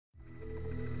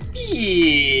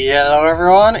Hello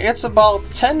everyone, it's about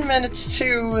 10 minutes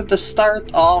to the start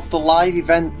of the live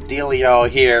event dealio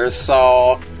here,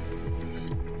 so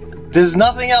there's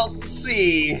nothing else to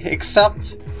see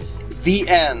except the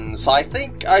end. So I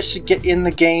think I should get in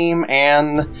the game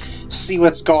and see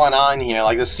what's going on here,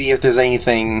 like to see if there's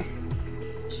anything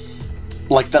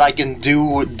like that I can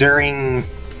do during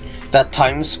that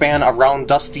time span around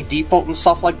Dusty Depot and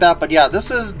stuff like that. But yeah, this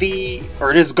is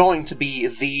it is going to be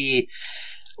the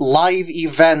live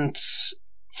event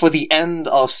for the end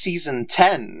of Season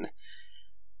 10.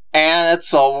 And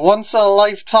it's a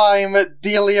once-in-a-lifetime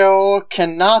dealio,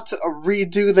 cannot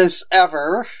redo this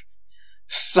ever.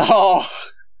 So,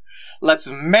 let's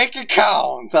make it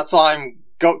count! That's why I'm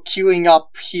queuing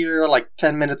up here like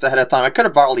 10 minutes ahead of time. I could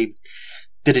have probably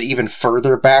did it even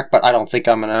further back, but I don't think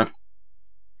I'm gonna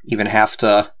even have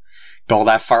to go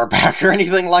that far back or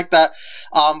anything like that.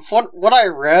 For what I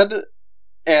read,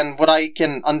 and what I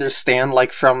can understand,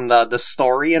 like, from the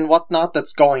story and whatnot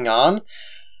that's going on,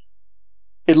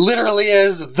 it literally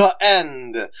is the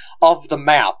end of the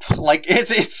map. Like,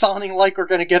 it's sounding like we're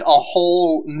gonna get a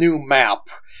whole new map,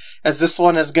 as this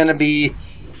one is gonna be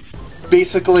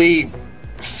basically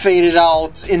faded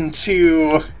out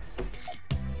into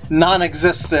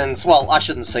non-existence. Well, I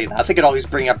shouldn't say that. I think it'd always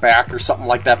bring it back or something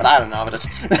like that, but I don't know.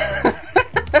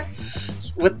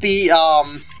 With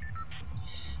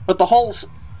the whole...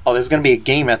 Oh, there's gonna be a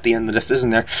game at the end of this, isn't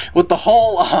there? With the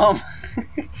whole,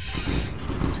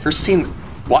 First team...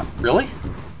 What? Really?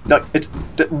 No,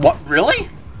 what? Really?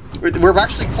 We're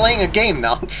actually playing a game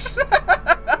now.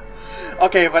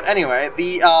 Okay, but anyway,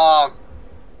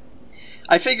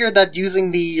 I figured that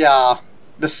using the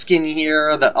skin here,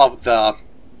 of the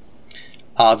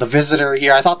visitor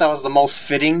here, I thought that was the most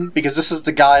fitting, because this is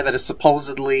the guy that is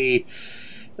supposedly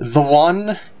the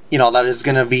one, you know, that is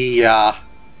gonna be,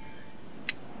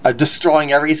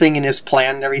 destroying everything in his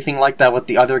plan and everything like that with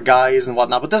the other guys and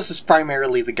whatnot. But this is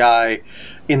primarily the guy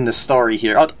in the story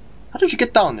here. Oh, how did you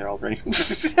get down there already?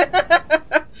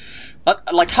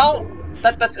 Like, how?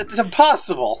 It's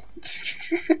impossible.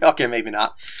 Okay, maybe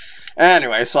not.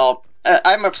 Anyway, so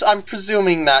I'm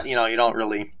presuming that, you know, you don't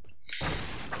really...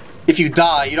 If you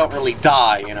die, you don't really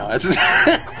die, you know. It's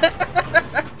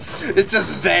it's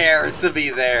just there to be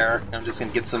there. I'm just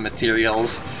gonna get some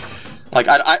materials. Like,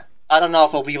 I don't know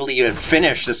if I'll be able to even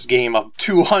finish this game of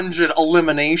 200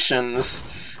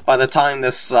 eliminations by the time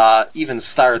this even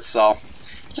starts, so I'm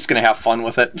just gonna have fun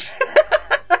with it.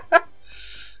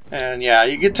 And yeah,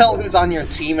 you can tell who's on your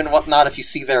team and whatnot if you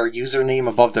see their username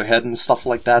above their head and stuff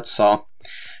like that, so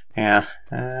yeah.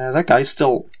 That guy's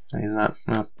still... He's not...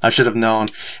 No, I should have known.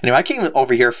 Anyway, I came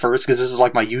over here first because this is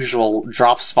like my usual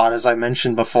drop spot, as I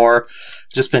mentioned before.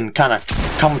 Just been kind of...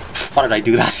 Why did I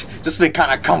do that? Just been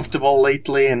kind of comfortable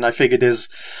lately, and I figured there's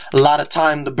a lot of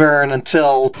time to burn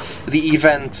until the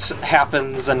event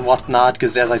happens and whatnot,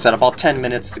 because as I said, about 10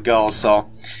 minutes to go, so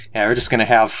yeah, we're just gonna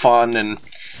have fun and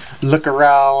look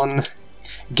around,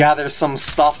 gather some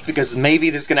stuff, because maybe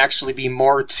there's gonna actually be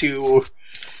more to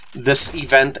this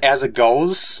event as it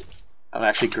goes. I'll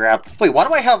actually grab... Wait, why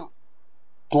do I have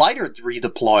glider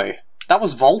redeploy? That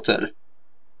was vaulted.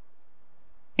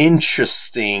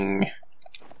 Interesting.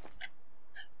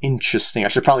 Interesting. I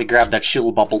should probably grab that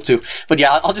shield bubble too. But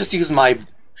yeah, I'll just use my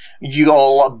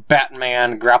old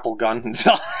Batman grapple gun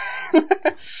until...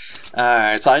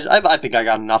 Alright, so I think I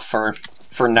got enough for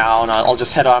now, and I'll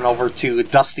just head on over to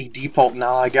Dusty Depot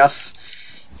now, I guess.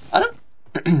 I'm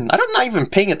not even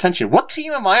paying attention. What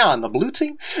team am I on? The blue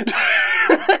team?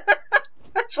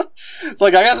 It's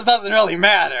like, I guess it doesn't really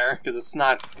matter, because it's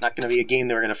not going to be a game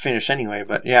that we're going to finish anyway,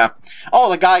 but yeah. Oh,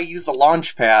 the guy used a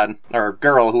launch pad, or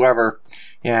girl, whoever,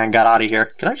 yeah, and got out of here.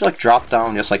 Can I just, like, drop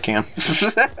down? Yes, I can.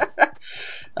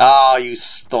 Oh, you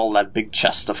stole that big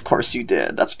chest, of course you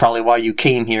did. That's probably why you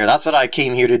came here. That's what I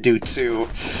came here to do, too.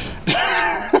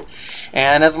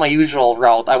 And as my usual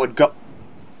route, I would go...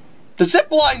 The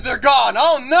zip lines are gone!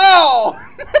 Oh no!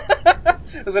 I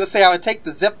was gonna say I would take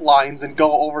the zip lines and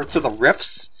go over to the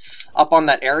rifts up on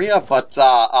that area, but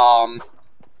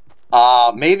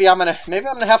maybe I'm gonna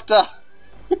have to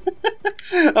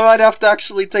I might have to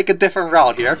actually take a different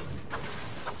route here.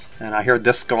 And I heard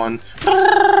this going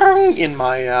in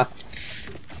my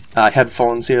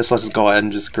headphones here, so let's just go ahead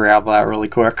and just grab that really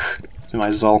quick. So might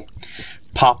as well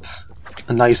pop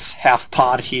a nice half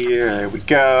pod here. There we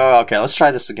go. Okay, let's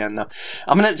try this again though.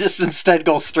 I'm gonna just instead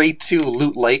go straight to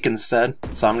Loot Lake instead.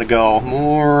 So I'm gonna go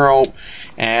more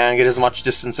and get as much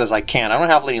distance as I can. I don't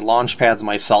have any launch pads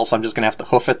myself, so I'm just gonna have to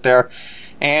hoof it there.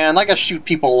 And I gotta shoot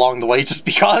people along the way just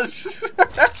because.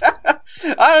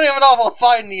 I don't even know if I'll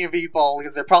find any people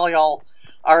because they're probably all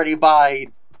already by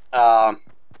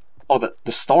Oh,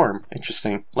 the storm.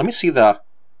 Interesting. Let me see the...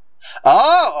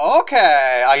 Oh,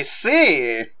 okay. I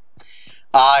see.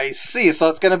 I see. So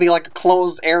it's going to be like a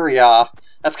closed area.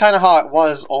 That's kind of how it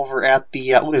was over at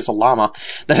the... oh, there's a llama.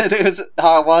 That's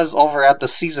how it was over at the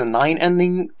Season 9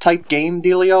 ending type game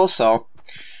dealio, so...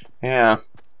 Yeah.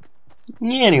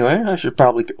 Anyway, I should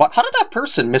probably... How did that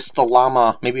person miss the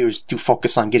llama? Maybe he was too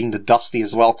focused on getting the Dusty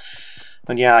as well.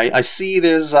 But yeah, I see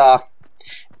there's a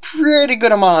pretty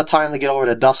good amount of time to get over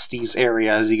to Dusty's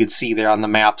area, as you can see there on the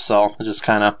map, so I'll just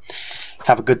kind of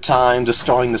have a good time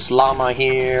destroying this llama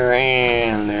here,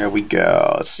 and there we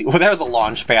go. Let's see. Well, there's a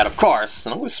launch pad, of course.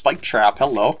 And a spike trap.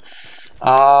 Hello.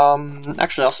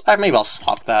 Actually, maybe I'll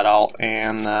swap that out,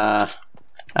 and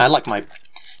I like my...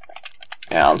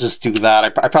 Yeah, I'll just do that.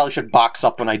 I probably should box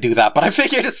up when I do that, but I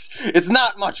figured it's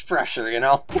not much pressure, you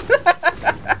know?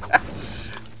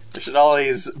 I should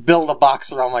always build a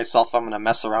box around myself if I'm going to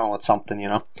mess around with something, you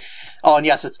know? Oh, and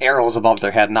yes, it's arrows above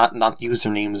their head, not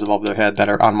usernames above their head that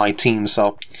are on my team,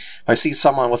 so if I see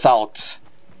someone without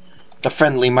the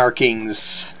friendly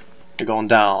markings, they're going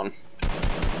down.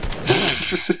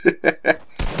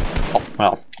 Oh,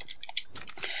 well.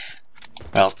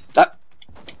 Well,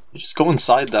 just go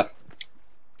inside the...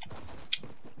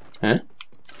 Huh?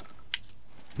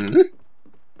 Hmm?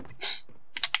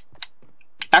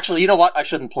 Actually, you know what? I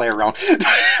shouldn't play around.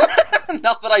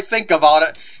 Now that I think about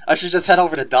it, I should just head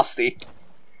over to Dusty.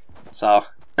 So...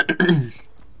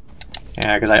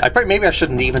 yeah, because maybe I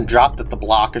shouldn't even dropped at the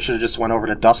block. I should have just went over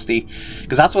to Dusty.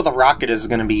 Because that's where the rocket is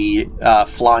going to be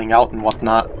flying out and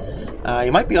whatnot.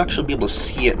 You might actually be able to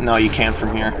see it. No, you can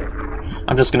from here.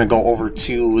 I'm just going to go over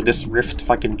to this rift if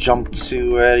I can jump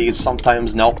to it.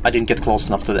 Sometimes, nope, I didn't get close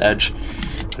enough to the edge.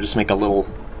 I'll just make a little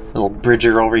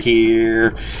bridger over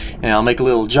here. And I'll make a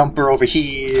little jumper over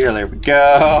here. There we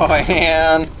go.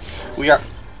 And we are...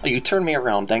 Oh, you turned me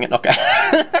around, dang it. Okay.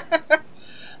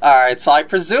 Alright, so I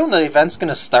presume the event's going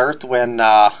to start when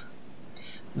the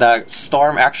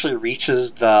storm actually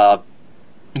reaches the...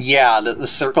 Yeah, the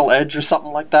circle edge or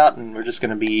something like that. And we're just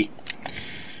going to be...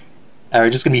 We're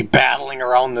just going to be battling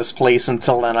around this place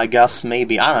until then, I guess.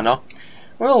 Maybe. I don't know.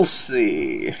 We'll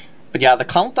see. But yeah, the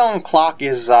countdown clock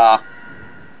is,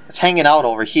 it's hanging out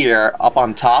over here, up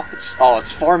on top.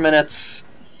 It's 4 minutes,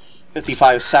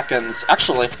 55 seconds.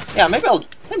 Actually, yeah, maybe I'll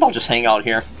just hang out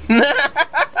here.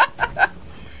 I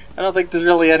don't think there's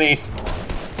really any...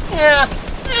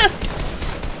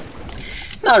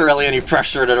 Not really any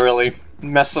pressure to really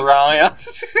mess around, yeah.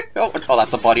 Oh,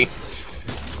 that's a buddy.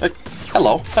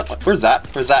 Hello. Where's that?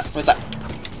 Where's that?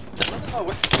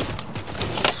 Oh,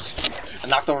 I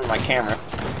knocked over my camera.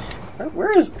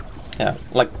 Where is... Yeah,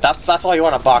 like, that's all you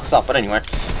want to box up, but anyway.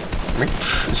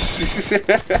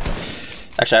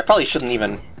 Actually, I probably shouldn't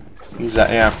even use that,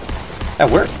 yeah. Yeah,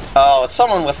 where... Oh, it's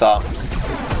someone with a...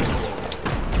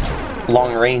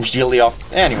 long-range dealio.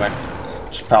 Anyway,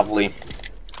 should probably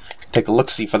take a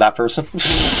look-see for that person.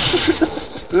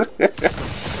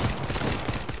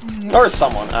 Or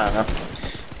someone, I don't know.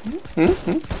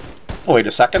 Oh, wait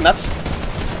a second, that's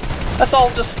all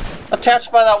just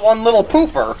attached by that one little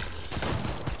pooper.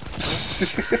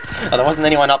 Oh, there wasn't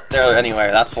anyone up there anyway,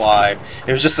 that's why.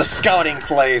 It was just a scouting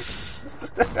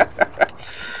place.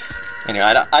 Anyway,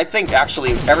 I think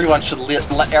actually everyone should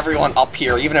let everyone up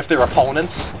here, even if they're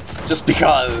opponents, just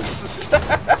because.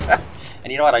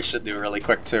 And you know what I should do really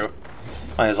quick too?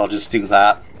 Might as well just do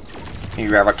that. Maybe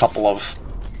grab a couple of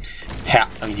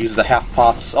use the half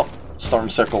pots. Oh, storm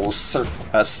circles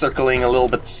circling a little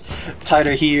bit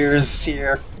tighter here.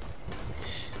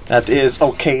 That is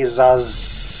okay,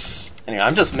 Zaz. Anyway,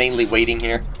 I'm just mainly waiting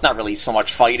here. Not really so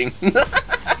much fighting. I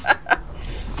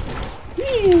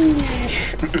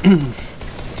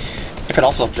could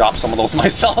also drop some of those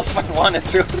myself if I wanted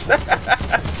to.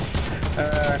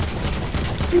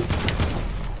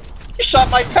 You shot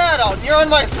my pad out and you're on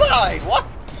my side! What?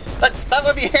 That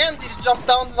would be handy to jump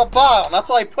down to the bottom. That's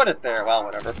why I put it there. Well,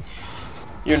 whatever.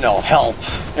 You're no help.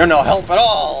 You're no help at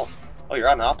all. Oh, you're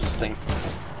on the opposite team.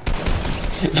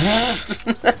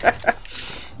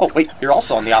 Oh, wait. You're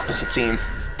also on the opposite team.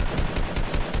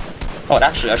 Oh, and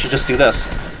actually, I should just do this.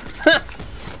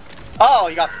 Oh,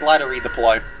 you got glider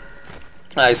redeploy.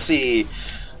 I see.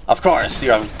 Of course,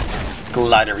 you have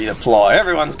glider redeploy.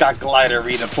 Everyone's got glider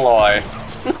redeploy.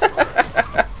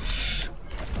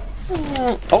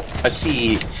 Oh, I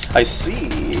see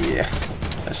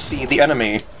the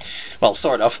enemy. Well,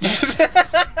 sort of.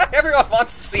 Everyone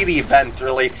wants to see the event,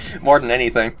 really, more than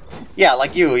anything. Yeah,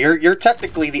 like you're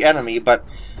technically the enemy, but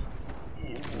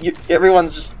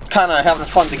everyone's just kind of having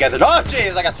fun together. Oh,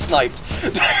 jeez, I got sniped.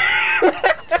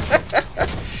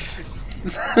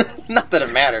 Not that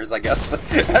it matters, I guess.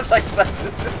 As I said.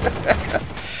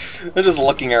 They're just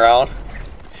looking around.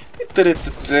 Having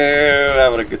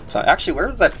a good time. Actually, where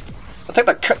is that? I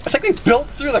think they built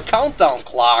through the countdown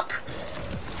clock.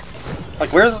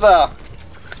 Like, where's the...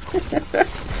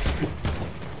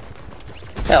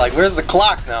 yeah, like, where's the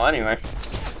clock now, anyway?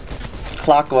 The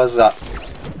clock was,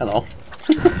 hello.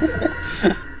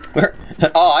 Where?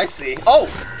 Oh, I see. Oh!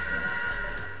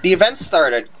 The event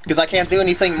started, because I can't do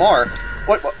anything more.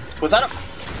 What was that a...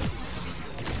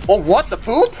 Oh, what? The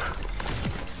poop?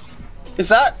 Is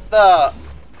that the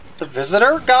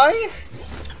visitor guy?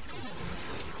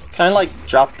 Can I, like,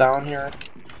 drop down here?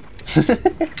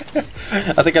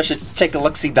 I think I should take a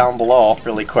look-see down below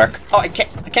really quick. Oh, I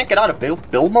can't get out of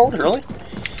build mode, really?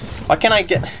 Why can't I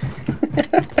get...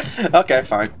 Okay,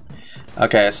 fine.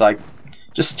 Okay, so I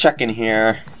just check in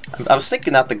here. I was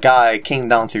thinking that the guy came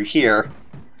down through here.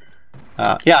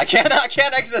 Yeah, I can't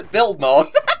exit build mode.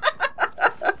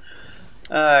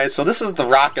 Alright, so this is the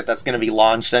rocket that's going to be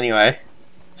launched anyway.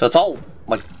 So it's all,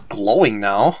 like, glowing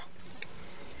now.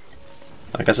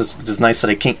 I guess it's nice that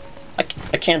I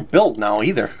can't build now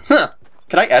either. Huh.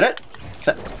 Can I edit?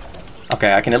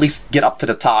 Okay, I can at least get up to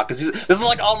the top, because this is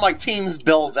like all my team's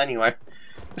builds anyway.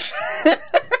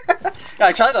 Yeah,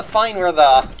 I tried to find where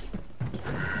the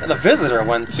visitor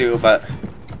went to, but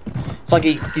it's like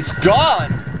he's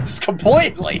gone! Just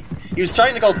completely! He was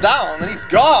trying to go down, and he's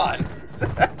gone!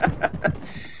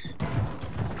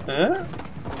 Huh?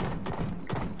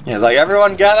 Yeah, it's like,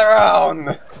 everyone gather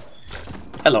around!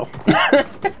 Hello.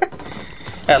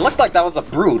 Yeah, it looked like that was a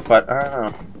brood, but I don't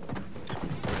know.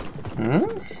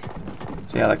 Hmm?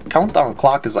 So yeah, the countdown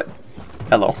clock is like...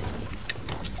 Hello.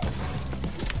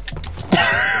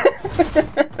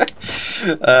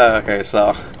 Okay,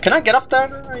 so... Can I get up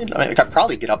there? I mean, I could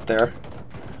probably get up there.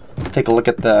 Take a look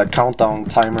at the countdown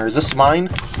timer. Is this mine?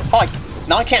 Oh,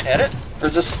 now I can't edit? Or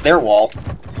is this their wall?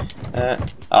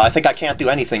 I think I can't do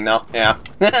anything now. Yeah.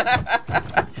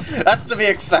 That's to be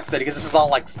expected, because this is all,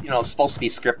 like, you know, supposed to be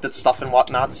scripted stuff and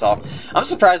whatnot, so... I'm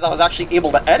surprised I was actually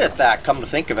able to edit that, come to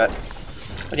think of it.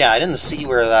 But yeah, I didn't see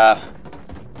where the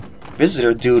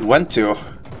visitor dude went to.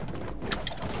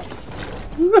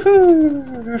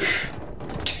 Woohoo!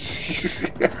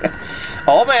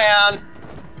 Oh man!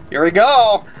 Here we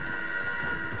go!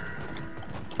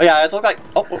 Oh yeah, it's like...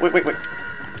 Oh, wait.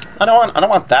 I don't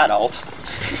want that out.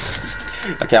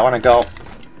 Okay, I want to go...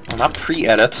 Well, not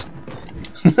pre-edit.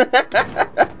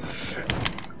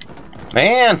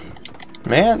 Man,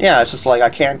 yeah, it's just like I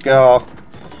can't go.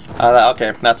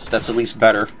 Okay, that's at least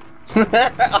better.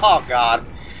 Oh God,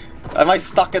 am I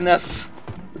stuck in this?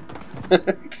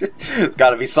 There's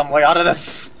got to be some way out of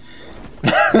this.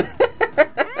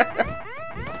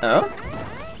 Huh?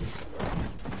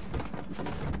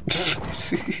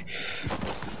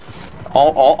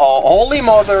 Holy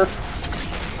mother!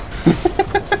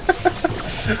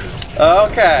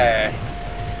 Okay,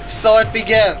 so it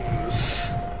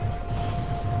begins.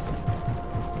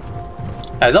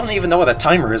 I don't even know where the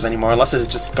timer is anymore, unless it's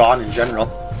just gone in general.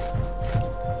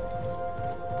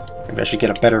 Maybe I should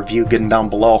get a better view getting down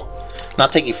below.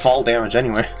 Not taking fall damage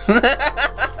anyway.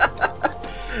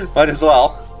 Might as well.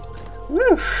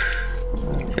 Whew.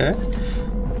 Okay.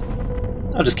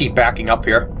 I'll just keep backing up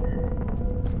here.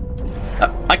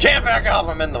 I can't back up,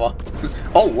 I'm in the wall.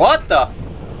 Oh, what the?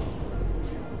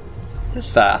 What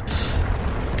is that?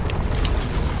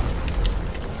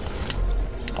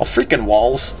 Oh, freaking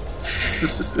walls.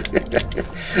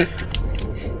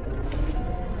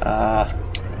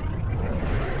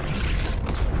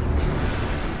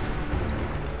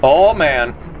 Oh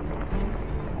man.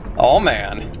 Oh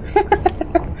man.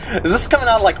 Is this coming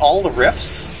out of, like, all the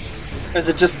rifts? Or is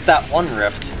it just that one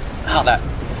rift? Oh, that...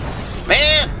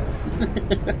 Man!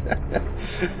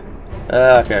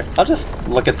 Okay, I'll just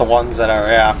look at the ones that are,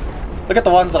 yeah. Look at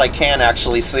the ones that I can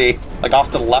actually see. Like, off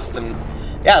to the left and...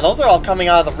 Yeah, those are all coming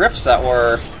out of the rifts that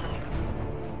were...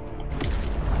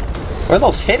 Where are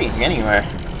those hitting, anyway?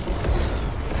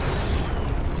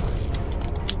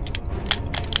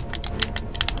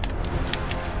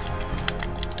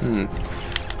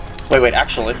 Wait,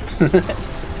 actually.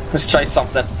 Let's try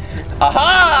something.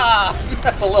 Aha!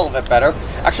 That's a little bit better.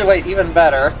 Actually, wait, even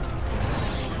better.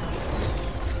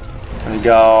 There we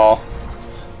go.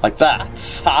 Like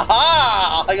that.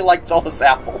 Haha! I like those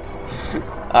apples.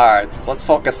 Alright, so let's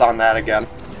focus on that again.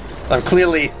 I'm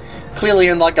clearly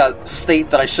in, like, a state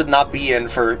that I should not be in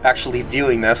for actually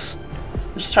viewing this.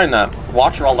 I'm just trying to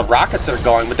watch where all the rockets are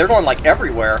going, but they're going, like,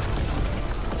 everywhere.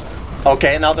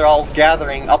 Okay, now they're all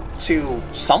gathering up to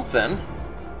something.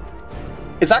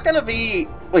 Is that gonna be...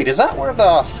 Wait, is that where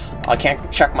the... I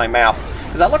can't check my map.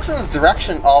 Because that looks in the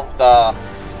direction of the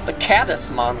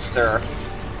caddis monster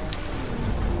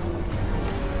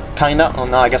Kinda? Oh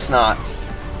no, I guess not.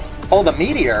 Oh, the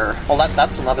meteor! Well,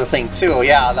 that's another thing too,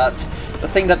 yeah, the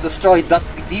thing that destroyed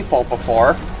Dusty Depot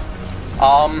before.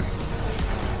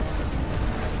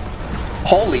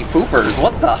 Holy poopers,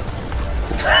 what the?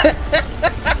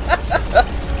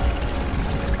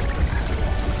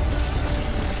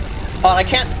 Oh, and I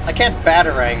can't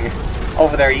batarang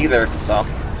over there either, so...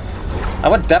 I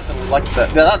would definitely like the...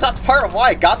 That's part of why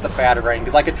I got the batarang,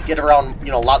 because I could get around,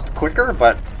 you know, a lot quicker,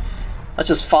 but... Let's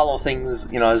just follow things,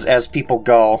 you know, as people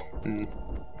go. And,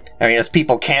 I mean, as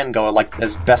people can go, like,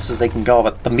 as best as they can go,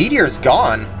 but the meteor's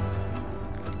gone.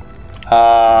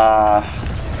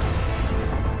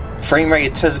 Frame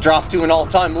rate has dropped to an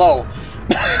all-time low.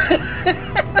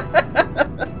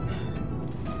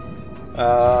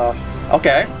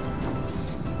 Okay.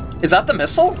 Is that the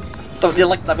missile?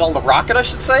 The rocket, I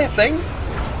should say, thing?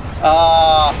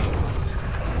 Oh!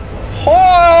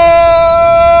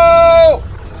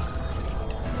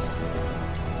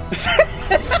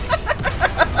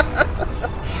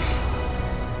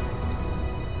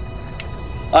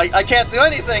 I can't do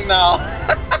anything now!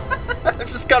 I'm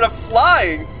just kind of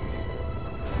flying!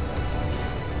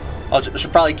 I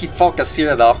should probably keep focus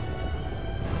here, though.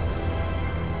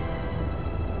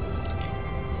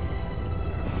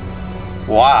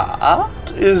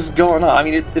 What is going on? I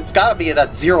mean, it's gotta be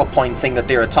that 0 point thing that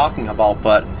they were talking about,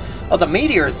 but... Oh, the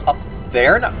meteor's up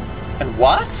there now. And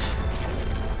what?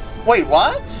 Wait,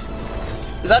 what?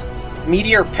 Is that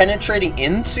meteor penetrating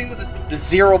into the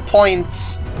 0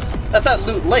 point... That's at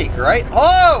Loot Lake, right?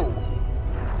 Oh!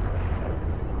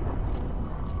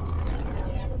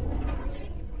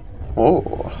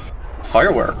 Whoa.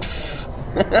 Fireworks.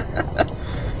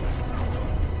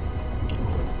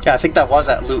 Yeah, I think that was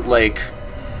at Loot Lake.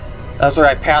 That's where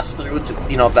I passed through to,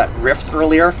 you know, that rift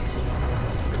earlier.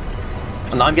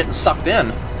 And now I'm getting sucked in.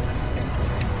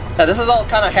 Yeah, this is all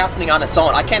kind of happening on its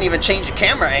own. I can't even change the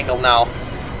camera angle now.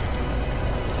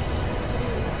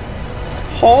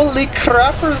 Holy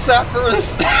crapper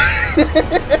zappers!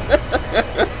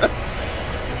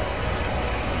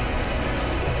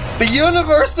 The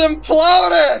universe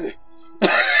imploded!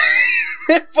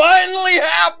 It finally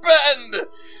happened!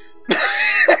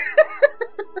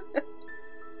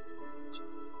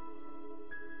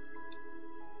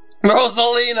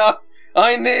 Rosalina,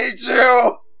 I need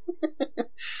you!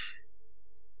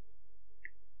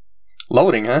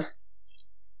 Loading, huh?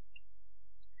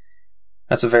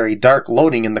 That's a very dark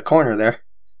loading in the corner there.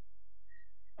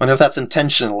 Wonder if that's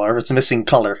intentional or if it's missing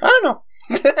color. I don't know.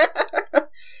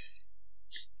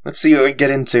 Let's see what we get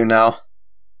into now.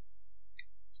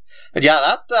 But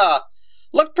yeah, that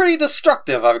looked pretty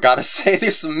destructive, I've got to say.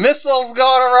 There's some missiles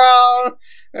going around.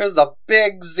 There's the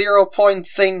big 0 point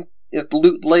thing at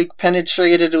Loot Lake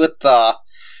penetrated with the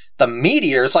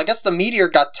meteor. So I guess the meteor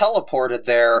got teleported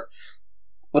there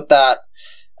with that.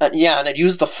 Yeah, and it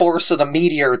used the force of the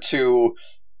meteor to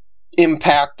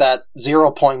impact that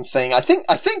 0 point thing. I think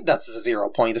that's the 0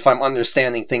 point, if I'm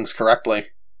understanding things correctly.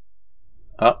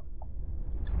 Oh.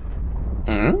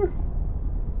 Hmm?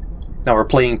 Now we're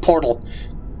playing Portal.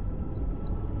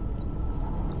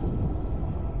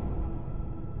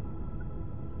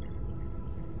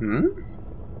 Hmm?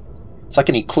 It's like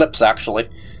an eclipse, actually.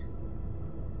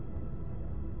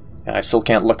 Yeah, I still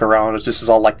can't look around. This is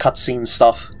all like cutscene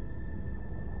stuff.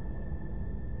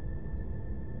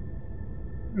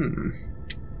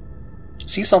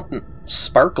 See something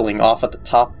sparkling off at the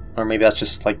top, or maybe that's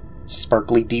just like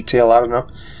sparkly detail, I don't know.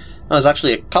 There's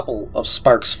actually a couple of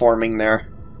sparks forming there.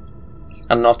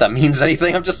 I don't know if that means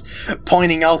anything, I'm just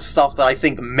pointing out stuff that I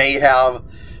think may have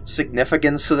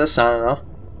significance to this, I don't know.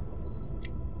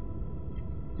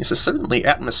 This is certainly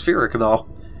atmospheric, though.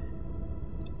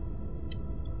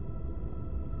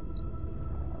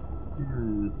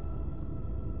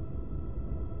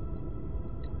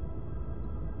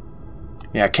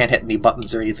 Yeah, I can't hit any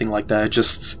buttons or anything like that.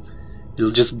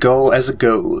 It'll just go as it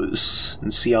goes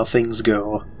and see how things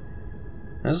go.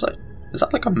 Is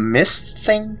that like a mist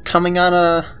thing coming out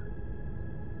of?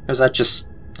 Or is that just,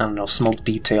 I don't know, smoke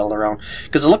detail around?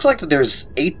 Because it looks like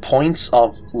there's 8 points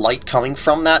of light coming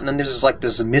from that, and then there's like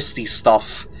this misty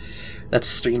stuff that's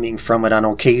streaming from it on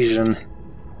occasion.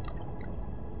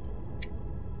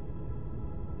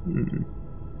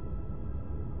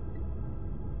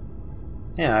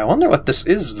 Yeah, I wonder what this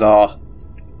is, though.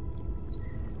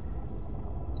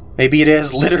 Maybe it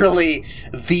is literally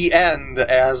the end,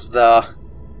 as the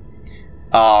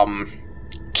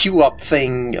queue-up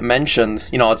thing mentioned.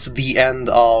 You know, it's the end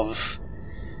of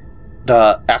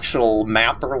the actual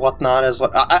map or whatnot. As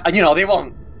what you know, they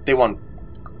won't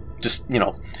just, you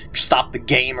know, stop the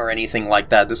game or anything like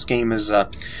that. This game is a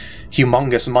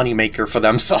humongous moneymaker for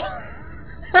them, so.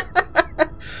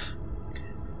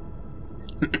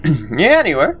 Yeah,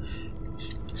 anyway.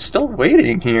 Still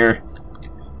waiting here.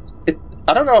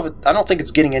 I don't know if I don't think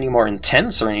it's getting any more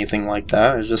intense or anything like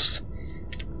that. It's just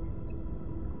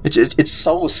it's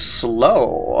so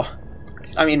slow.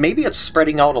 I mean, maybe it's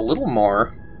spreading out a little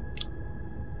more.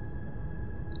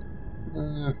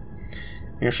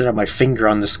 Maybe I should have my finger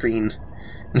on the screen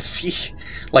and see,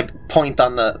 like, point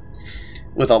on the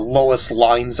where the lowest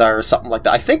lines are or something like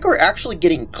that. I think we're actually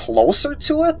getting closer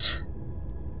to it.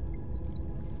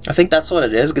 I think that's what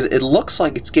it is, because it looks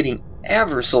like it's getting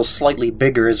ever so slightly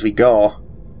bigger as we go.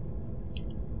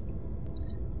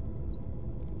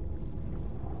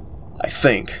 I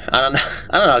think. I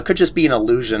don't know. It could just be an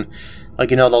illusion.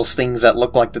 Like, you know, those things that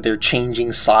look like that they're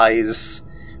changing size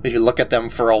if you look at them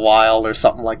for a while or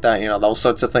something like that, you know, those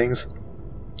sorts of things.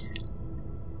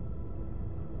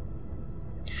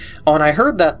 Oh, and I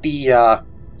heard that the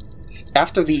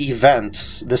after the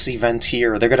events, this event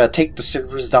here, they're gonna take the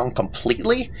servers down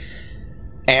completely,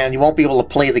 and you won't be able to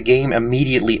play the game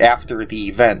immediately after the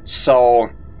event.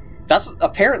 So that's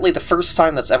apparently the first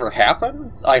time that's ever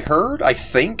happened. I heard. I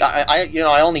think. You know,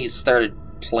 I only started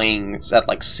playing at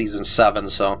like season 7,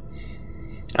 so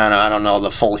I don't know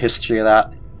the full history of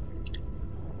that.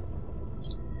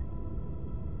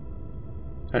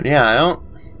 But yeah, I don't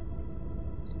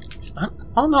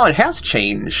know. It has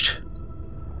changed.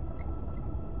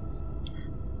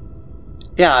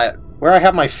 Yeah, where I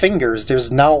have my fingers,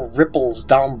 there's now ripples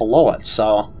down below it,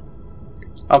 so...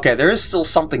 Okay, there is still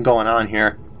something going on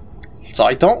here. So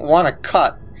I don't want to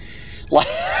cut. Like...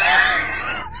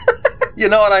 You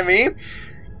know what I mean?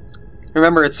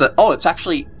 Remember, it's a... Oh, it's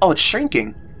actually... Oh, it's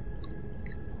shrinking.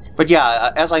 But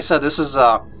yeah, as I said, this is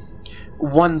a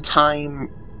one-time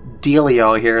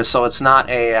dealio here, so it's not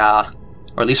a...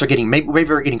 Or at least we're getting, maybe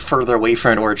we're getting further away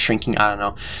from it, or it's shrinking, I don't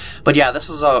know. But yeah, this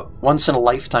is a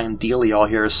once-in-a-lifetime dealio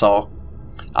here, so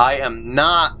I am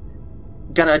not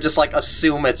gonna just, like,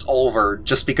 assume it's over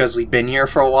just because we've been here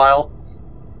for a while.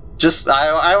 Just,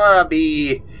 I wanna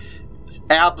be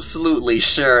absolutely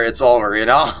sure it's over, you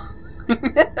know?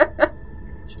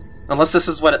 Unless this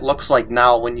is what it looks like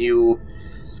now when you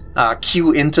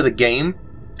queue into the game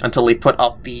until they put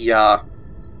up the...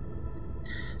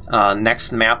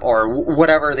 next map, or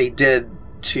whatever they did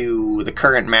to the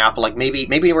current map. Like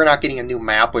maybe we're not getting a new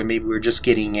map, or maybe we're just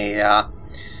getting a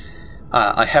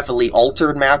heavily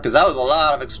altered map, because that was a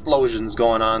lot of explosions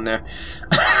going on there.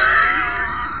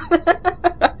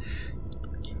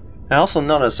 I also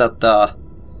noticed that the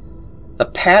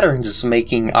patterns it's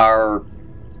making are,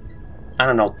 I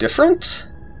don't know, different.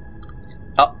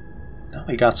 Oh, now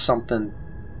we got something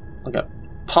like a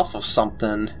puff of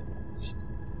something.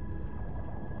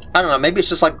 I don't know, maybe it's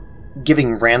just like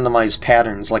giving randomized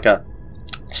patterns, like a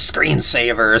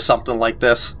screensaver or something like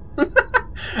this.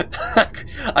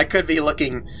 I could be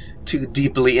looking too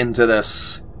deeply into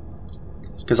this,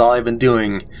 because all I've been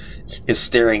doing is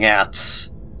staring at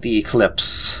the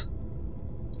eclipse.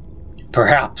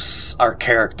 Perhaps our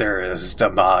character's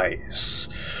demise.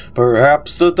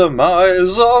 Perhaps the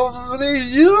demise of the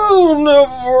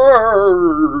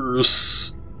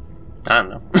universe. I don't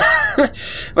know.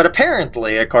 But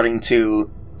apparently, according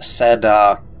to said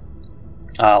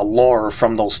lore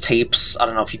from those tapes, I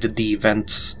don't know if you did the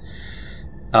event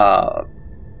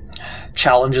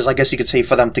challenges, I guess you could say,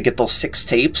 for them to get those 6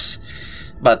 tapes,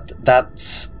 but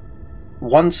that's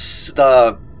once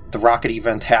the rocket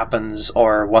event happens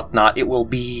or whatnot, it will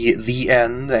be the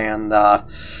end. And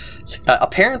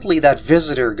apparently that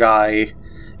visitor guy,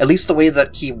 at least the way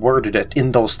that he worded it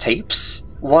in those tapes,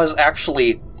 was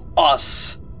actually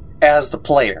us as the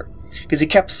player, because he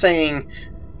kept saying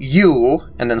you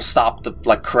and then stopped to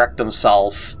like correct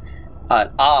himself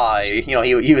at I, you know,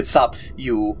 he would stop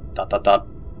you ...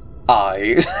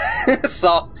 I.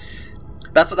 So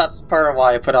that's part of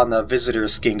why I put on the visitor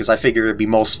skin, because I figured it'd be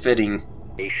most fitting.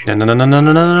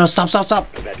 No, stop.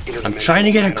 I'm trying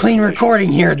to get a clean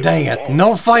recording here, dang it.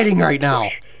 No fighting right now.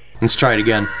 Let's try it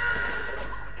again.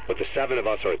 What the 7 of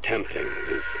us are attempting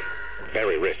is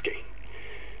very risky.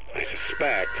 I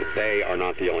suspect they are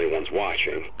not the only ones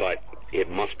watching, but it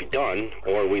must be done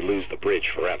or we lose the bridge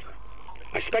forever.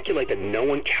 I speculate that no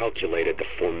one calculated the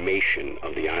formation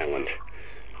of the island,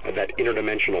 that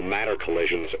interdimensional matter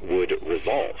collisions would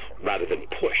resolve rather than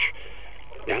push.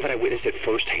 Now that I witnessed it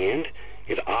firsthand,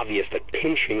 it's obvious that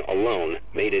pinching alone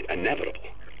made it inevitable.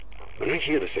 When I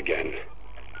hear this again,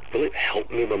 will it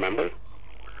help me remember?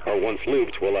 Or once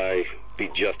looped, will I be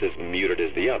just as muted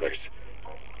as the others?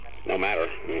 No matter,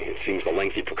 it seems the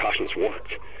lengthy precautions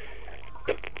worked.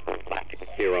 The galactic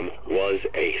theorem was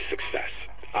a success.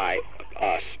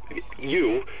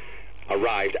 You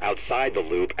arrived outside the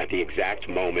loop at the exact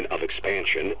moment of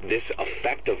expansion. This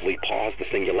effectively paused the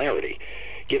singularity,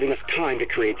 giving us time to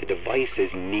create the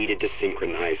devices needed to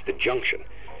synchronize the junction.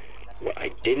 What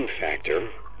I didn't factor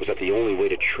was that the only way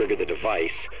to trigger the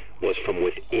device was from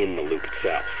within the loop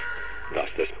itself.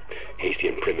 Thus this hasty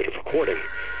and primitive recording,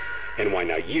 and why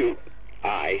now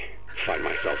I find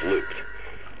myself looped.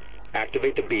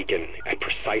 Activate the beacon at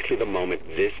precisely the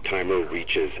moment this timer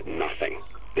reaches nothing.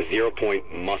 The 0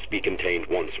 point must be contained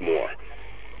once more.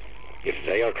 If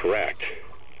they are correct,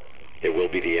 it will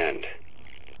be the end.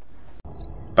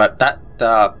 But that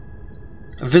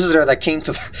visitor that came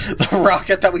to the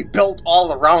rocket that we built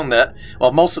all around it,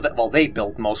 well, most of it, well, they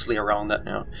built mostly around it,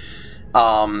 you know.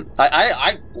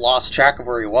 I lost track of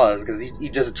where he was, because he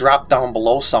just dropped down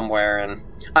below somewhere, and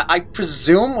I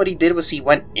presume what he did was he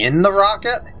went in the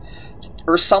rocket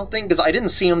or something, because I didn't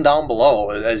see him down below,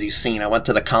 as you've seen. I went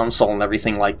to the console and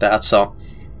everything like that, so...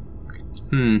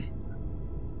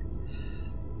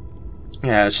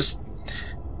 Yeah, it's just...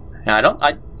 Yeah,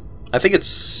 I think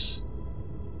it's...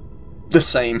 the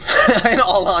same. In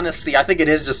all honesty, I think it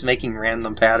is just making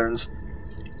random patterns.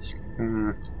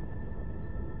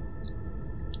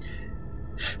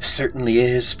 Certainly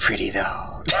is pretty,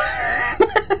 though.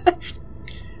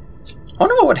 I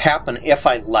wonder what would happen if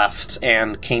I left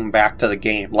and came back to the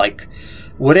game. Like,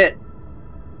 would it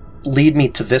lead me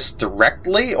to this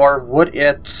directly, or would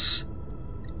it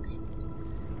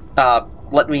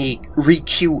let me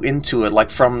re-queue into it,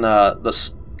 like from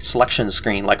the selection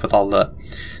screen, like with all the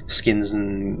skins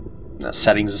and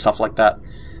settings and stuff like that?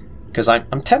 Because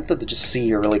I'm tempted to just see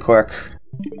here really quick.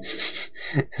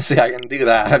 See, I can do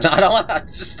that. I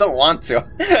just don't want to.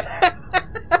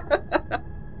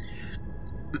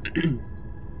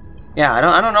 Yeah, I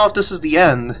don't know if this is the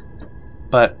end,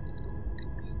 but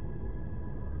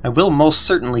I will most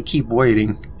certainly keep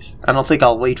waiting. I don't think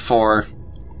I'll wait for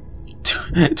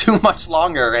too much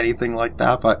longer or anything like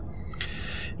that, but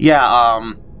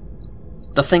yeah,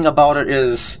 the thing about it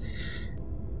is,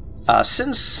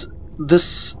 since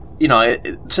this, you know,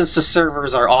 since the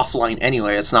servers are offline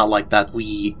anyway, it's not like that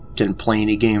we can play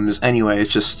any games anyway.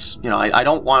 It's just, you know, I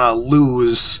don't want to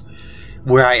lose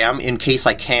where I am in case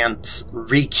I can't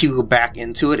re-queue back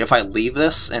into it if I leave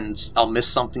this, and I'll miss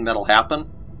something that'll happen.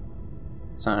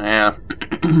 So, yeah.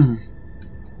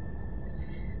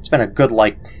 It's been a good,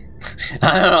 like,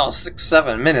 I don't know,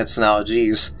 6-7 minutes now,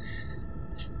 jeez.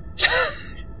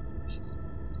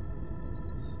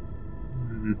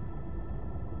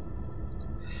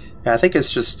 Yeah, I think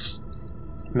it's just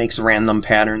makes random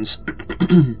patterns.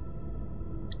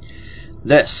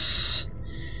 This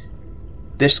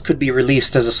could be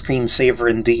released as a screensaver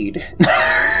indeed.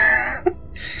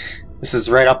 This is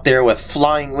right up there with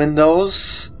Flying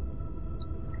Windows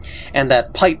and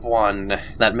that pipe one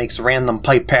that makes random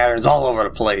pipe patterns all over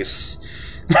the place.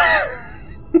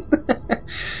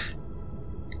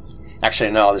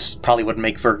 Actually, no, this probably wouldn't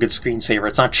make for a good screensaver.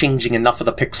 It's not changing enough of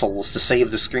the pixels to save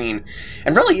the screen.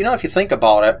 And really, you know, if you think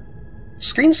about it,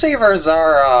 screensavers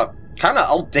are kind of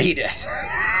outdated.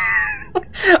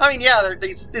 I mean, yeah,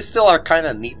 they still are kind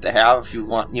of neat to have if you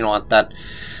want, you know, want that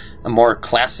a more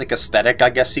classic aesthetic, I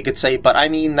guess you could say. But I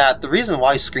mean that the reason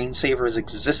why screensavers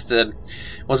existed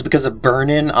was because of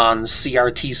burn-in on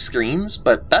CRT screens,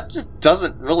 but that just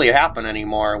doesn't really happen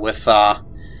anymore with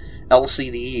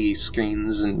LCD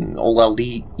screens and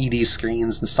OLED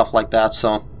screens and stuff like that.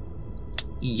 So,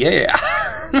 yeah,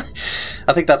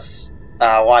 I think that's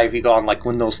why if you go on like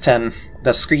Windows 10,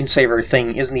 the screensaver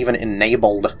thing isn't even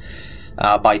enabled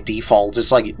by default.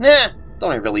 It's like, nah,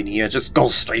 don't really need it. Just go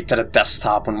straight to the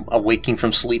desktop when awaking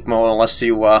from sleep mode, unless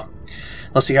you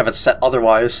have it set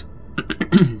otherwise.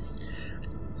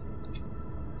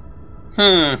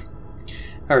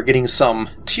 We're getting some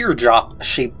teardrop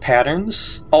shaped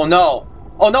patterns. Oh no!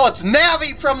 Oh no! It's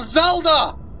Navi from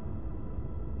Zelda.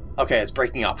 Okay, it's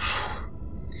breaking up.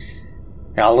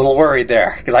 Got a little worried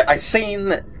there because I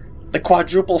seen the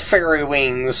quadruple fairy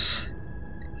wings.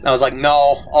 I was like,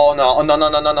 no, oh no, oh no, no,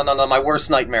 no, no, no, no, no, my worst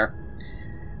nightmare.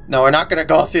 No, we're not gonna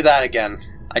go through that again.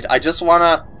 I just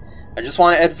wanna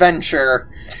adventure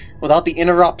without the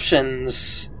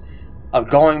interruptions of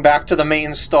going back to the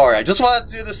main story. I just want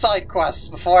to do the side quests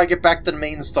before I get back to the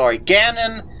main story.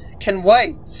 Ganon can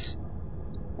wait.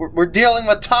 We're dealing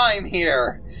with time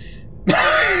here.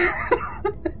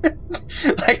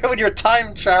 Like when you're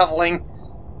time traveling,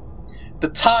 the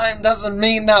time doesn't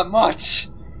mean that much.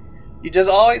 You just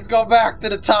always go back to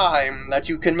the time that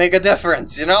you can make a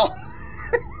difference, you know?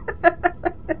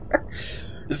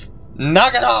 Just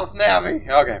knock it off, Navi.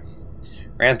 Okay.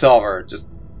 Rant over. Just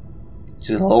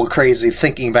a little crazy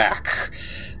thinking back.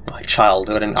 My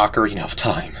childhood and Ocarina of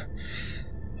Time.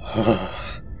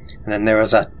 And then there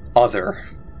was that other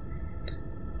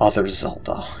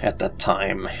Zelda at that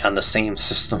time on the same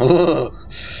system.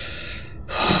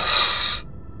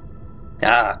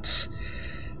 That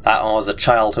one was a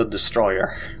childhood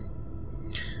destroyer.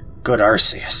 Good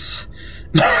Arceus.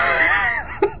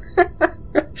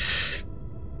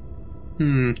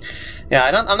 Yeah,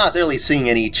 I'm not really seeing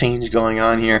any change going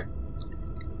on here.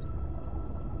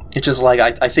 It's just like,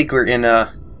 I think we're in an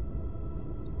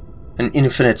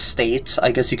infinite state,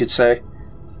 I guess you could say.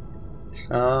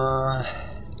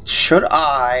 Should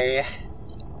I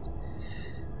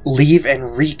leave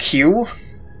and re-queue?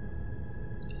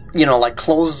 You know, like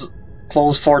close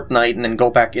Fortnite and then go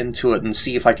back into it and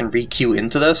see if I can re-queue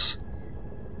into this?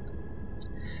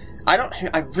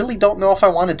 I really don't know if I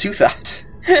want to do that.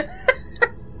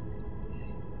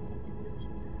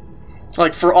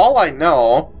 Like, for all I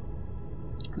know,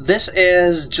 this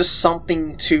is just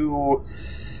something to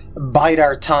bide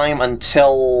our time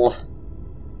until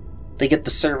they get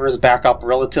the servers back up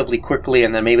relatively quickly,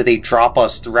 and then maybe they drop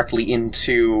us directly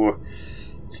into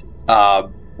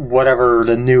whatever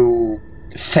the new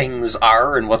things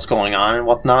are and what's going on and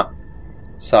whatnot.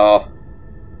 So,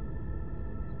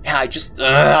 yeah,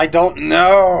 I don't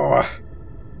know.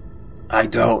 I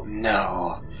don't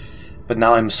know. But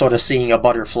now I'm sort of seeing a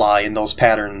butterfly in those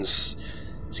patterns.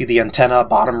 See the antenna,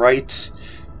 bottom right?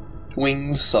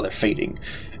 Wings, so they're fading.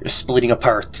 They're splitting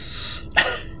apart.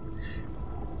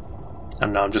 I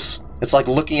don't know, it's like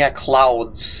looking at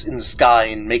clouds in the sky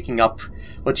and making up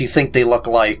what you think they look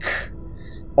like.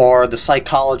 Or the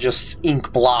psychologist's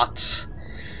ink blot.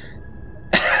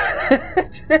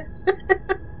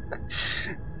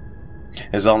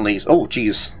 There's only... Oh,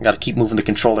 jeez. I gotta keep moving the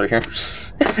controller here.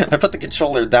 I put the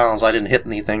controller down so I didn't hit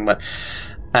anything, but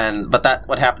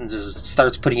what happens is it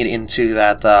starts putting it into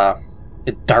that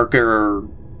darker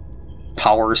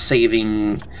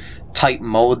power-saving type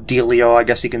mode dealio, I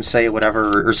guess you can say,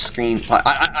 whatever, or screen...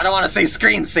 I don't want to say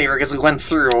screensaver, because we went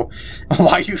through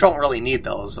why you don't really need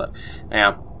those, but,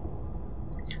 yeah.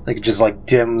 Like, it just, like,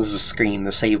 dims the screen,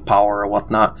 the save power or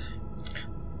whatnot.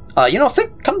 You know,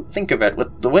 come think of it,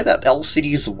 with the way that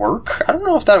LCDs work, I don't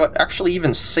know if that would actually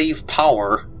even save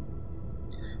power.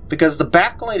 Because the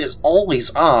backlight is always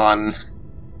on,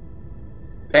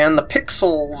 and the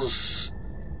pixels...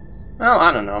 Well,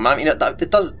 I don't know. I mean, it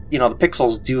does, you know, the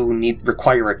pixels do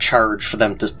require a charge for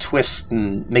them to twist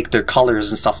and make their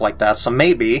colors and stuff like that, so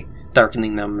maybe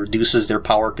darkening them reduces their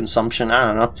power consumption. I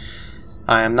don't know.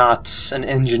 I am not an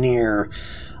engineer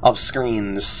of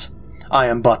screens. I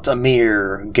am but a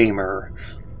mere gamer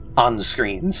on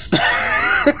screens.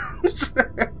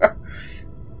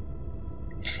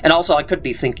 And also, I could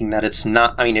be thinking that it's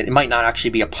not... I mean, it might not actually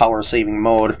be a power-saving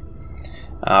mode,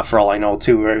 for all I know,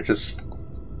 too, right? Just...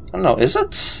 I don't know, is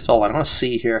it? Hold on, I want to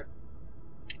see here.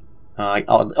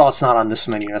 Oh, it's not on this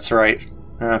menu, that's right.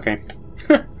 Okay.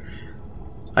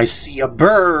 I see a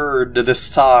bird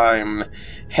this time.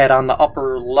 Head on the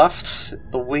upper left,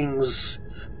 the wings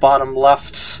bottom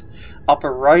left,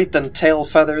 upper right, and tail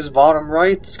feathers bottom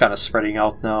right. It's kind of spreading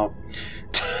out now.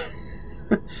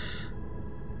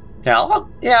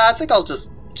 Yeah, I think I'll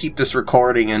just keep this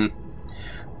recording and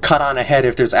cut on ahead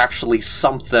if there's actually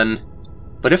something.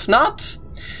 But if not...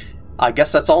 I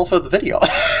guess that's all for the video.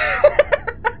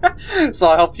 So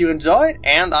I hope you enjoyed,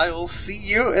 and I will see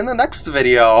you in the next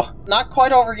video. Not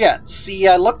quite over yet. See,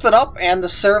 I looked it up, and the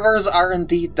servers are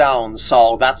indeed down,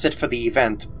 so that's it for the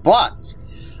event. But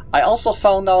I also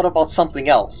found out about something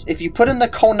else. If you put in the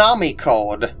Konami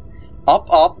code, up,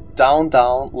 up, down,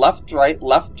 down, left, right,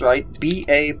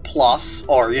 BA+,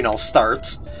 or, you know,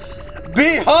 start,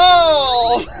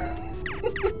 behold!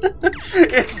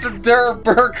 It's the Durr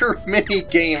Burger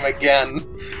minigame again.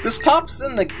 This pops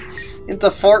into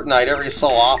Fortnite every so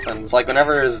often. It's like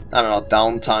whenever there's, I don't know,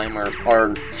 downtime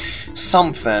or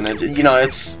something. You know,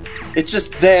 it's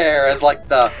just there as like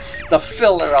the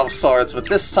filler of sorts. But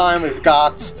this time we've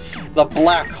got the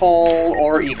Black Hole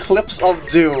or Eclipse of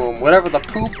Doom, whatever the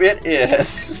poop it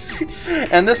is.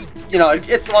 And this, you know,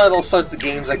 it's one of those sorts of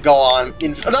games that go on.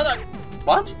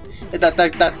 What?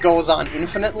 That goes on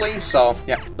infinitely, so,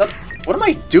 yeah. What am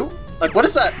I doing? Like, what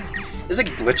is that? Is it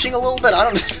glitching a little bit? I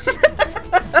don't...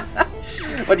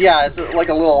 But yeah, it's like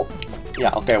a little...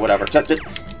 Yeah, okay, whatever.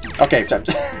 Okay,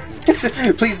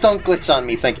 please don't glitch on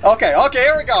me, thank you. Okay,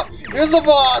 here we go! Here's the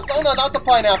boss! Oh no, not the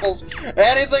pineapples!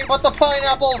 Anything but the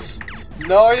pineapples!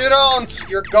 No, you don't!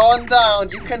 You're going down!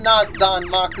 You cannot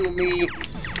Danmaku me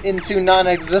into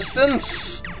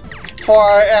non-existence! For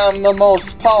I am the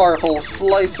most powerful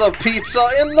slice of pizza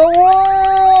in the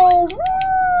world!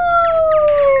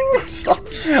 Woo! So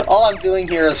All I'm doing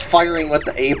here is firing with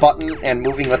the A button and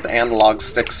moving with the analog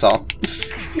stick, so...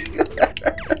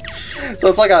 So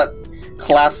it's like a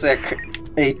classic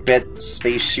 8-bit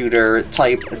space shooter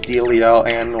type dealio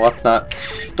and whatnot.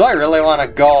 Do I really want to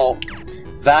go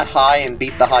that high and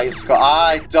beat the high score?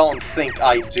 I don't think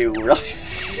I do, really.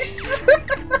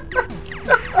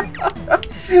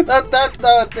 that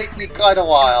would take me quite a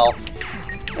while.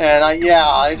 And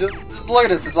I just look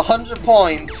at this, it's 100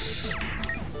 points.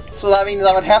 So that means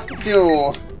I would have to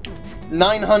do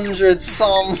 900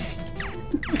 some.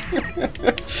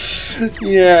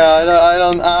 Yeah, I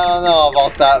don't know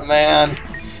about that, man.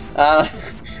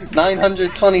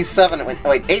 927.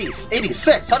 Wait,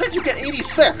 86. How did you get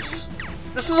 86?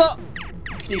 This is a...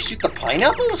 Can you shoot the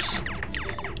pineapples?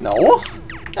 No.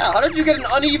 Yeah, how did you get an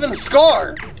uneven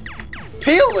score?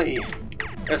 Peely.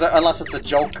 Unless it's a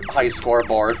joke high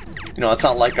scoreboard. You know, it's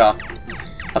not like a...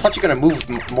 I thought you were gonna move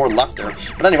more left there.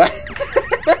 But anyway.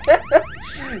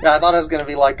 Yeah, I thought it was gonna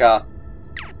be like a...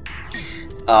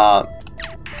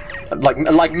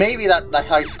 like maybe that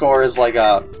high score is like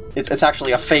a... It's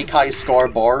actually a fake high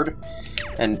scoreboard.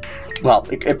 And, well,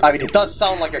 I mean, it does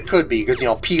sound like it could be, because, you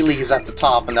know, Peely's at the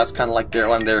top, and that's kind of like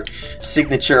one of their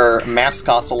signature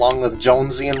mascots, along with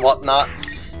Jonesy and whatnot.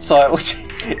 So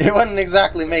it wouldn't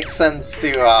exactly make sense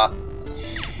to,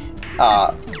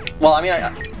 well, I mean,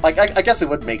 I guess it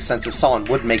would make sense if someone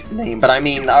would make the name, but I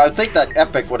mean, I would think that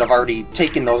Epic would have already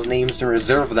taken those names and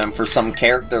reserved them for some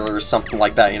character or something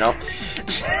like that, you know?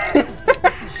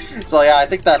 So yeah, I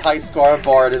think that high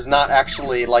scoreboard is not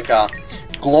actually like a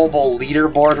global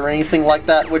leaderboard or anything like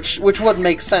that, which would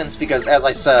make sense because, as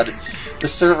I said, the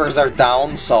servers are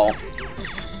down, so...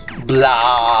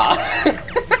 Blah!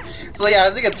 So yeah,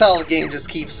 as you can tell, the game just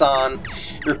keeps on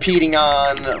repeating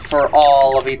on for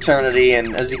all of eternity,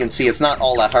 and as you can see, it's not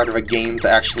all that hard of a game to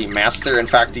actually master. In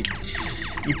fact,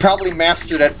 you probably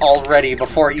mastered it already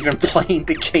before even playing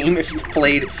the game if you've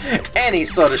played any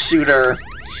sort of shooter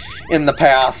in the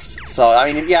past. So,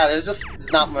 I mean, yeah, there's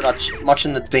not much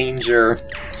in the danger,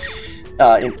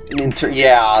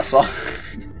 yeah, so...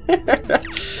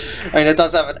 I mean, it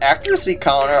does have an accuracy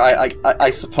counter, I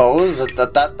suppose,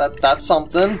 that's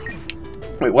something.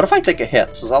 Wait, what if I take a hit?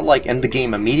 Does that, like, end the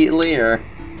game immediately, or...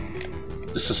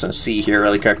 Just to see here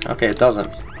really quick. Okay, it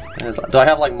doesn't. Do I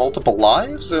have, like, multiple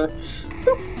lives, or...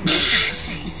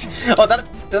 Oh,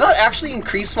 did that actually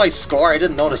increase my score? I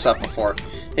didn't notice that before.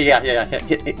 Hey, yeah,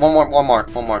 hit. One more.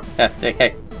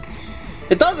 Hey.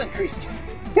 It does increase...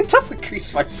 It does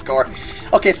increase my score.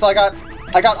 Okay, so I got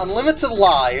unlimited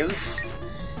lives,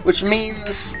 which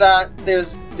means that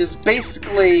there's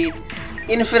basically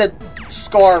infinite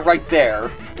score right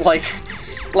there. Like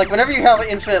whenever you have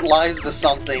infinite lives to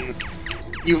something,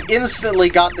 you've instantly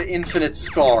got the infinite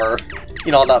score.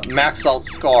 You know, the max out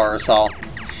score, so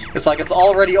it's like it's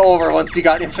already over once you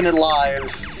got infinite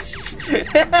lives.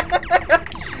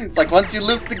 It's like once you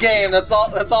loop the game, that's all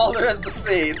there is to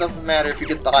see. It doesn't matter if you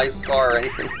get the high score or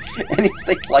anything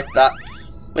like that.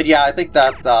 But yeah, I think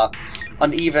that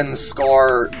uneven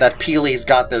score that Peely's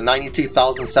got there,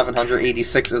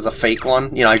 92,786, is a fake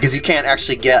one. You know, because you can't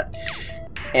actually get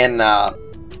in, at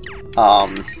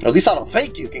least I don't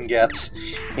think you can get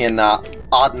in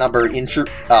odd-numbered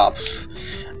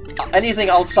anything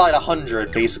outside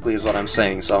 100, basically, is what I'm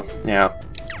saying. So yeah.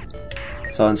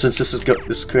 So and since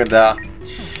this could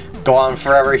go on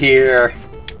forever here,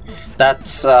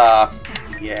 that's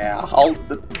yeah.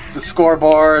 The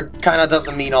scoreboard kind of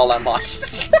doesn't mean all that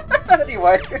much.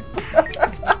 Anyway,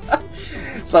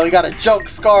 so we got a joke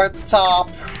score at the top.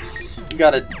 We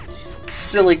got a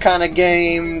silly kind of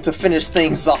game to finish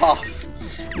things off.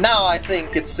 Now I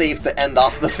think it's safe to end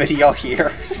off the video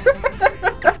here.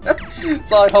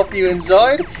 So I hope you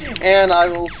enjoyed, and I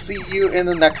will see you in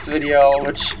the next video,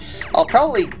 which I'll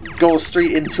probably go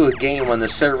straight into a game when the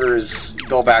servers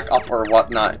go back up or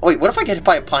whatnot. Wait, what if I get hit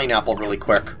by a pineapple really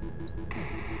quick?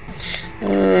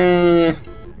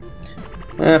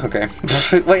 Okay.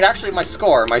 Wait, actually, my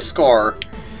score. Did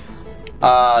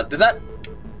that...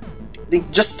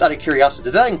 Just out of curiosity,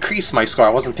 did that increase my score? I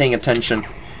wasn't paying attention.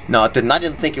 No, it didn't. I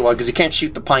didn't think it would, because you can't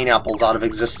shoot the pineapples out of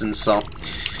existence, so...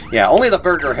 Yeah, only the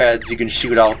burger heads you can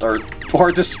shoot out, or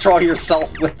destroy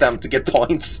yourself with them to get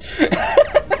points.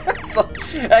 So,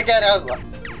 again,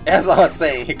 as I was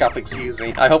saying, hiccup, excuse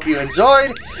me. I hope you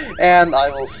enjoyed, and I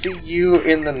will see you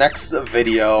in the next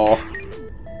video.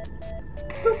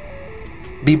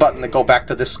 B button to go back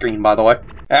to this screen, by the way.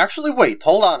 Actually, wait,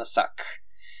 hold on a sec.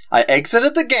 I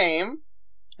exited the game,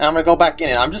 and I'm gonna go back in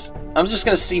it. I'm just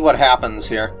gonna see what happens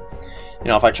here. You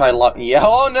know, if I try to lock... Yeah,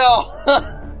 oh no!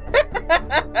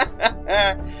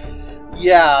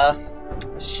 Yeah.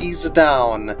 She's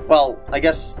down. Well, I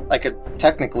guess I could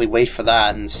technically wait for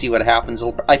that and see what happens.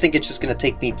 I think it's just going to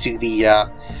take me to the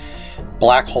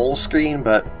black hole screen,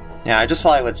 but yeah, I just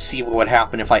thought I would see what would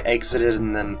happen if I exited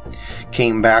and then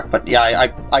came back. But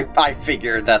yeah, I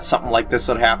figured that something like this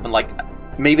would happen. Like,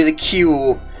 maybe the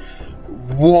queue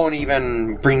won't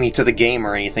even bring me to the game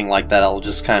or anything like that. It'll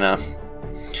just kind of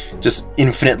just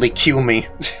infinitely queue me.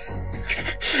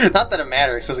 Not that it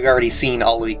matters, because we've already seen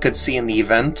all we could see in the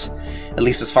event, at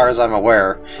least as far as I'm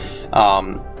aware.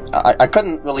 I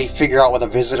couldn't really figure out where the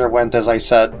visitor went, as I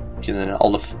said, you know,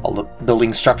 all the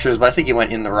building structures, but I think he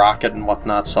went in the rocket and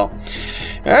whatnot, so...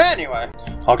 Anyway,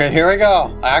 okay, here we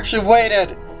go. I actually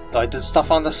waited. I did stuff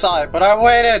on the side, but I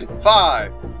waited.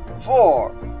 5,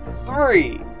 4,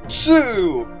 3,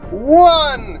 2,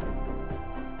 1!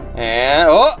 And...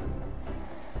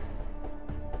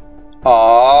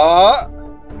 oh!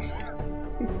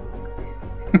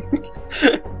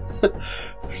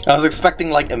 I was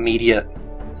expecting, like, immediate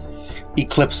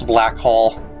eclipse black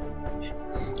hole.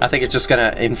 I think it's just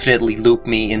gonna infinitely loop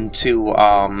me into,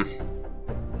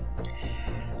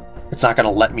 it's not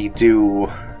gonna let me do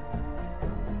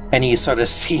any sort of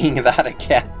seeing that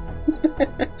again.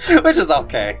 Which is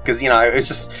okay, because, you know, it was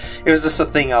just a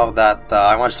thing of that,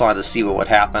 I just wanted to see what would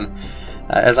happen.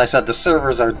 As I said, the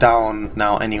servers are down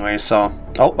now anyway, so...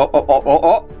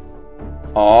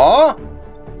 Oh!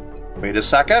 Wait a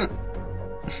second.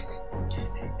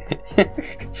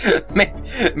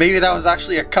 Maybe that was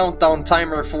actually a countdown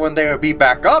timer for when they would be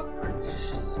back up?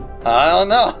 I don't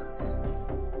know.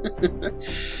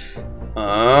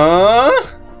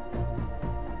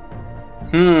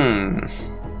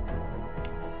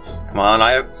 Come on,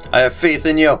 I have faith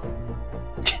in you.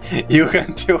 You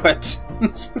can do it.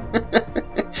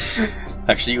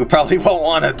 Actually, you probably won't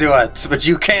want to do it, but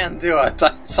you can do it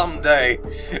someday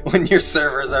when your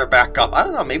servers are back up. I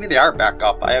don't know, maybe they are back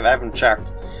up. I haven't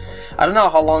checked. I don't know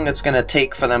how long it's going to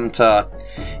take for them to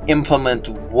implement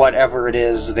whatever it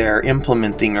is they're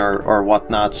implementing or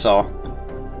whatnot, so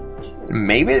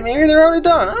maybe they're already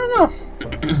done. I don't know.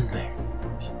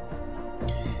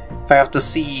 If I have to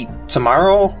see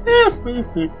tomorrow,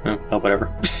 oh,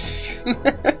 whatever.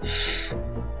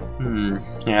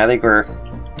 Yeah, I think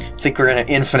we're in an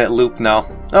infinite loop now.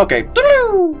 Okay.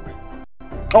 Oh,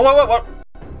 what?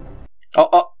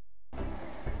 Oh.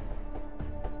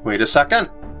 Wait a second.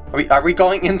 Are we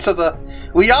going into the...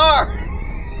 We are!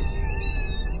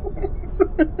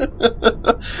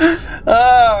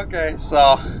 Oh, okay,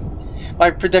 so...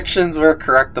 my predictions were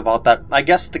correct about that. I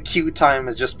guess the queue time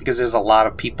is just because there's a lot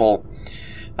of people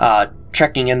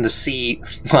checking in to see...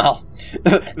 well,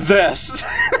 this!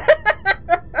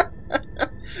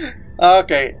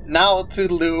 Okay, now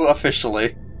Toodaloo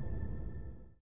officially.